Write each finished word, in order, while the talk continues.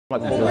I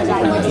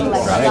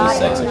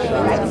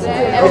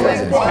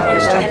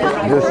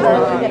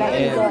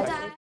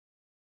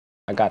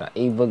got an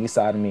A-Boogie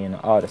side of me and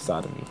an artist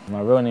side of me.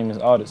 My real name is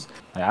Artist.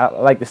 Like, I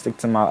like to stick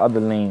to my other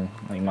lane,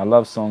 like my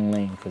love song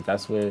lane, because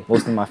that's where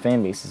most of my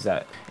fan base is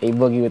at.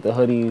 A-Boogie with the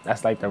Hoodie,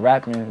 that's like the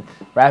rapping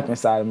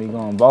side of me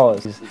going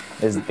balls.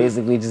 It's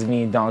basically just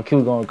me and Don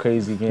Q going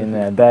crazy, getting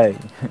that bag.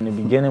 In the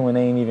beginning, when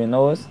they didn't even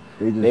know us,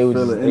 they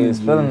was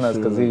feeling us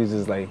because he was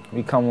just like,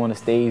 we come on the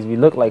stage, we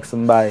look like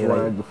somebody.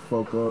 Swag the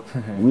fuck up.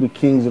 We the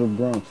kings of the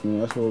Bronx,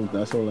 man.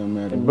 That's all that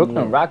matters. And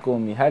Brooklyn rock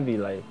on me heavy,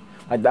 like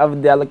the other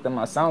day I looked at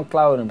my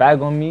SoundCloud and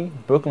Bag on Me.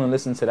 Brooklyn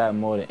listened to that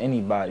more than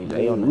anybody.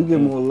 Yeah, we get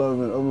more love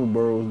in other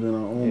boroughs than our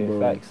own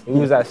boroughs. Facts. We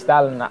was at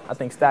Staten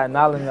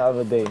Island the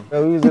other day.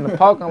 We was in the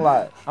parking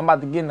lot. I'm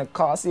about to get in the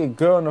car. I see a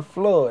girl on the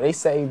floor. They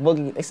say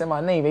A-Boogie. They say my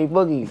name,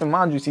 A-Boogie. And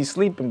mind you, she's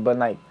sleeping, but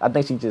like I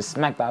think she just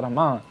smacked out her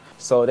mind.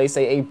 So they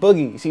say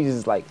A-Boogie. She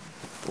just like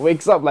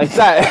wakes up like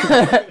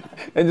that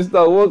and just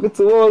start walking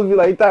towards me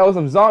like that with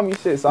some zombie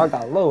shit. So I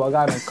got low. I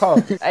got in the car.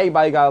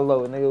 Everybody got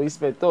low. Nigga, we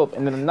spit up.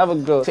 And then another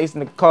girl chasing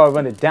the car,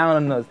 running down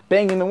on us,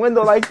 banging the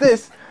window like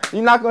this.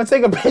 You not gonna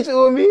take a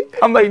picture with me?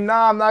 I'm like,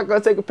 nah, I'm not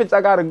gonna take a picture.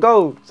 I gotta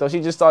go. So she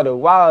just started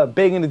wild,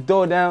 banging the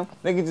door down.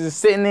 Nigga just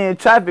sitting there in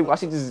traffic while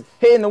she just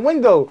hitting the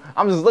window.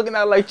 I'm just looking at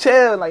her like,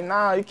 chill. Like,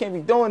 nah, you can't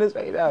be doing this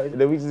right now. And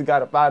then we just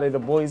got up out of the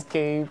boys'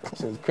 cave.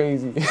 Shit was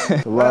crazy.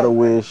 A lot of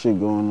weird shit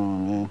going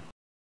on, man.